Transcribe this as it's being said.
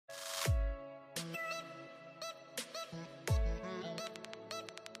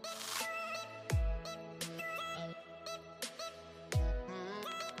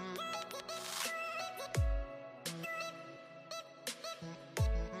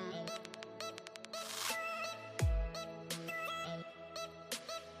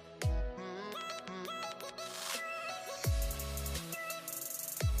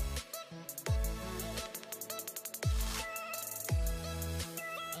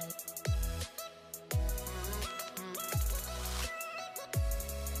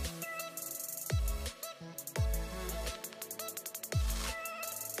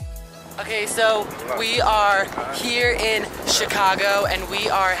Okay, so we are here in Chicago and we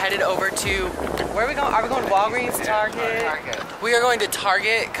are headed over to, where are we going? Are we going Walgreens, Target? We are going to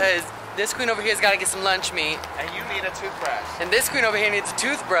Target because this queen over here has got to get some lunch meat. And you need a toothbrush. And this queen over here needs a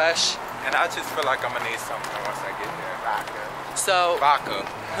toothbrush. And I just feel like I'm gonna need something once I get there. Vodka. So, Vodka.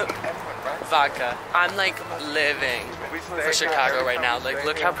 vodka. I'm like living for Chicago right now. Like,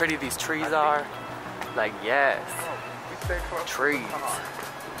 look how pretty these trees are. Like, yes. Trees.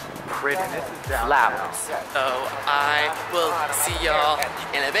 Pretty flowers. So I will see y'all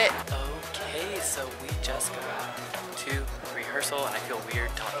in a bit. Okay, so we just got to rehearsal and I feel weird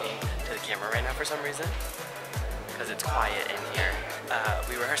talking to the camera right now for some reason because it's quiet in here.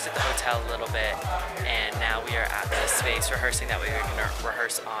 We rehearsed at the hotel a little bit and now we are at the space rehearsing that we are going to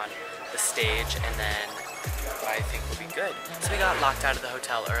rehearse on the stage and then I think we'll be good. So we got locked out of the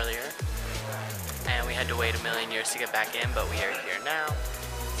hotel earlier and we had to wait a million years to get back in, but we are here now.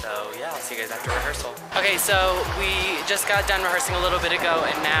 So yeah, I'll see you guys after rehearsal. Okay, so we just got done rehearsing a little bit ago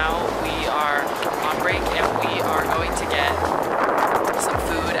and now we are on break and we are going to get some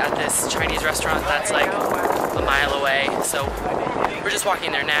food at this Chinese restaurant that's like a mile away. So we're just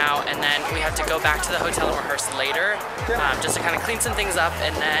walking there now and then we have to go back to the hotel and rehearse later just to kind of clean some things up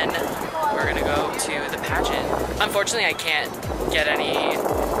and then we're gonna go to the pageant. Unfortunately, I can't get any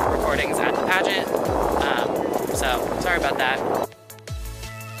recordings at the pageant, so sorry about that.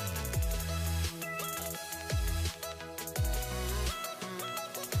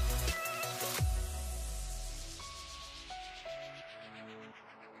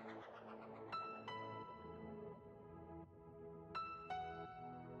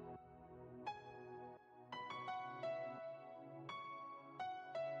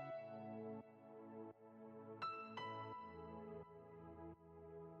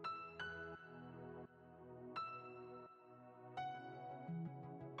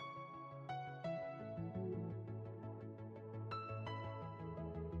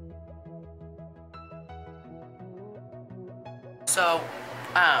 So,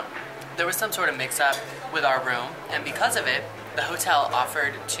 there was some sort of mix-up with our room, and because of it, the hotel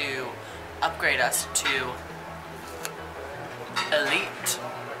offered to upgrade us to Elite.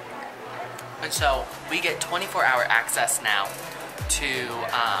 And so, we get 24-hour access now to,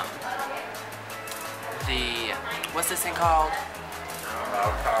 the, what's this thing called?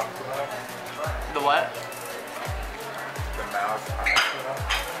 The what? The Mouse.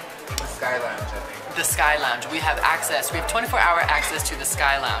 The Sky Lounge, I think. The Sky Lounge. We have access. We have 24-hour access to the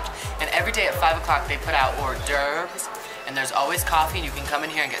Sky Lounge. And every day at 5 o'clock they put out hors d'oeuvres. And there's always coffee and you can come in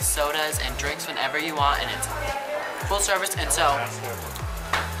here and get sodas and drinks whenever you want. And it's full service. And so,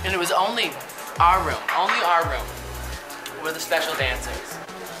 and it was only our room were the special dancers.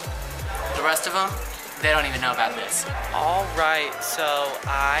 The rest of them, they don't even know about this. All right, so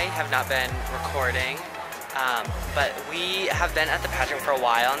I have not been recording. But we have been at the pageant for a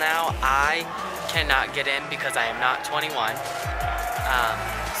while now. I cannot get in because I am not 21.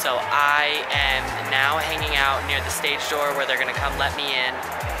 So I am now hanging out near the stage door where they're gonna come let me in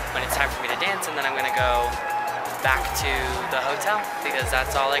when it's time for me to dance, and then I'm gonna go back to the hotel because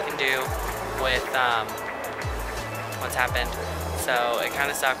that's all I can do with what's happened. So it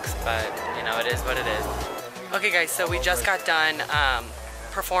kind of sucks, but you know, it is what it is. Okay guys, so we just got done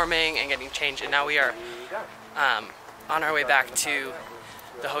performing and getting changed, and now we are on our way back to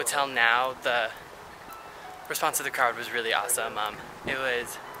the hotel now. The response of the crowd was really awesome. It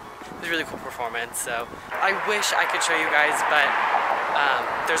was a really cool performance. So I wish I could show you guys, but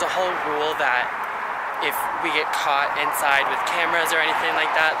there's a whole rule that if we get caught inside with cameras or anything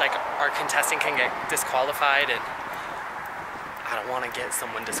like that, like our contestant can get disqualified, and I don't want to get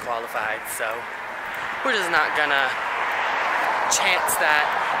someone disqualified, so we're just not gonna chance that.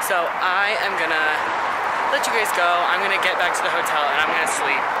 So I am gonna let you guys go. I'm gonna get back to the hotel and I'm gonna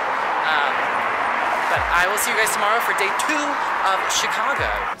sleep. But I will see you guys tomorrow for day 2 of Chicago.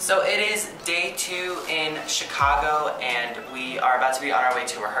 So it is day 2 in Chicago and we are about to be on our way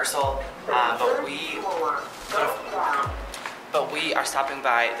to rehearsal. But we are stopping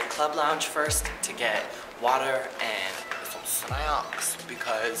by the club lounge first to get water and some snacks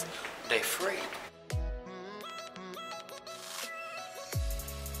because they're free.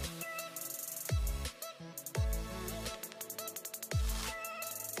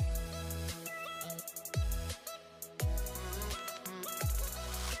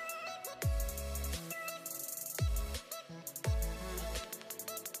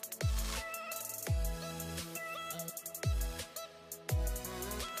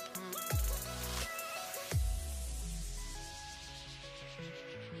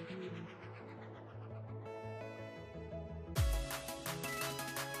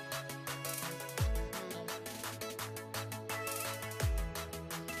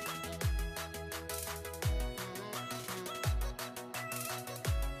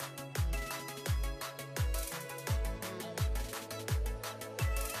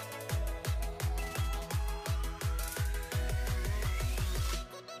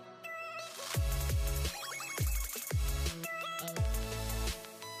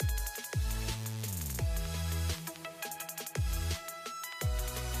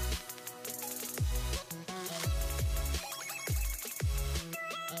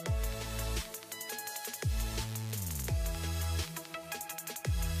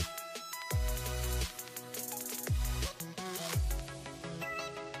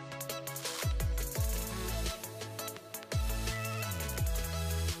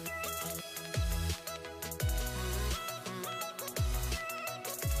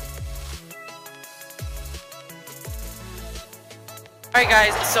 Alright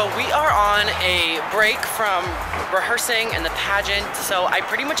guys, so we are on a break from rehearsing and the pageant, so I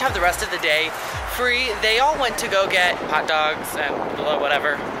pretty much have the rest of the day free. They all went to go get hot dogs and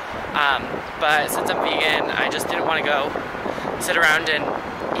whatever, but since I'm vegan, I just didn't want to go sit around and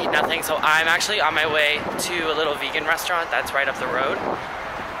eat nothing, so I'm actually on my way to a little vegan restaurant that's right up the road.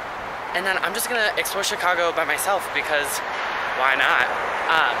 And then I'm just gonna explore Chicago by myself because why not?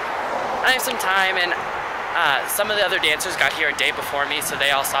 I have some time, and some of the other dancers got here a day before me, so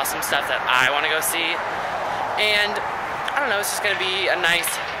they all saw some stuff that I want to go see. And I don't know, it's just gonna be a nice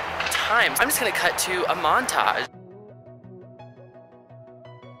time. I'm just gonna cut to a montage.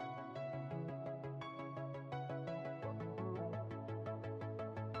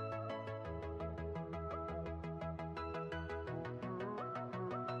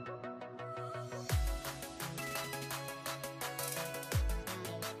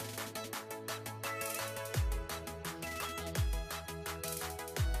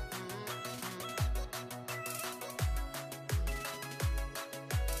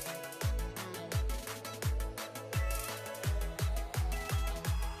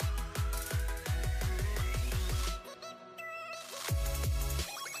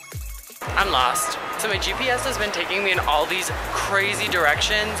 I'm lost. So my GPS has been taking me in all these crazy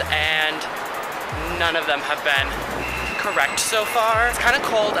directions and none of them have been correct so far. It's kind of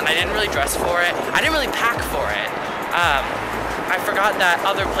cold and I didn't really dress for it. I didn't really pack for it. I forgot that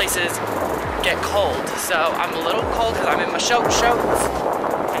other places get cold. So I'm a little cold because I'm in my shorts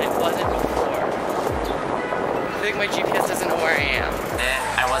and it wasn't before. I think my GPS doesn't know where I am.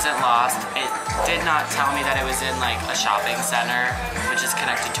 I wasn't lost. It did not tell me that it was in like a shopping center, which is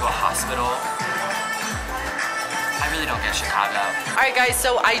connected to a hospital. I really don't get Chicago. Alright guys,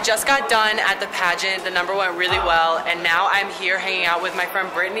 so I just got done at the pageant. The number went really well, and now I'm here hanging out with my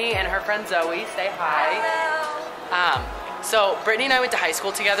friend Brittany and her friend Zoe. Say hi. Hello. So Brittany and I went to high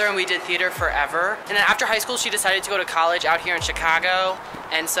school together and we did theater forever. And then after high school, she decided to go to college out here in Chicago.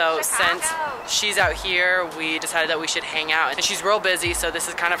 And so since she's out here, we decided that we should hang out. And she's real busy, so this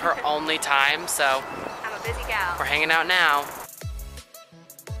is kind of her only time. So I'm a busy gal. We're hanging out now.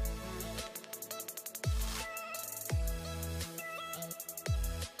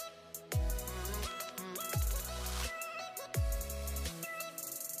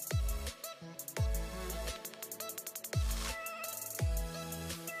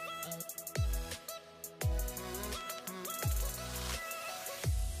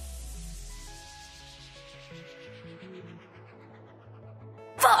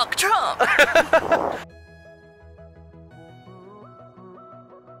 Fuck Trump!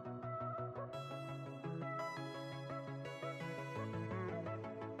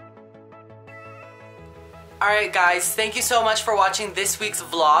 Alright guys, thank you so much for watching this week's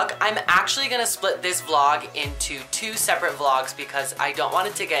vlog. I'm actually gonna split this vlog into 2 separate vlogs because I don't want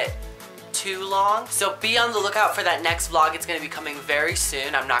it to get too long. So be on the lookout for that next vlog. It's gonna be coming very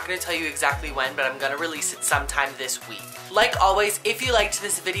soon. I'm not gonna tell you exactly when, but I'm gonna release it sometime this week. Like always, if you liked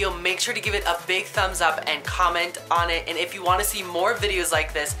this video, make sure to give it a big thumbs up and comment on it. And if you wanna see more videos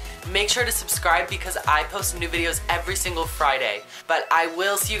like this, make sure to subscribe because I post new videos every single Friday. But I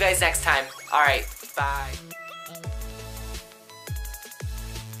will see you guys next time. Alright, bye.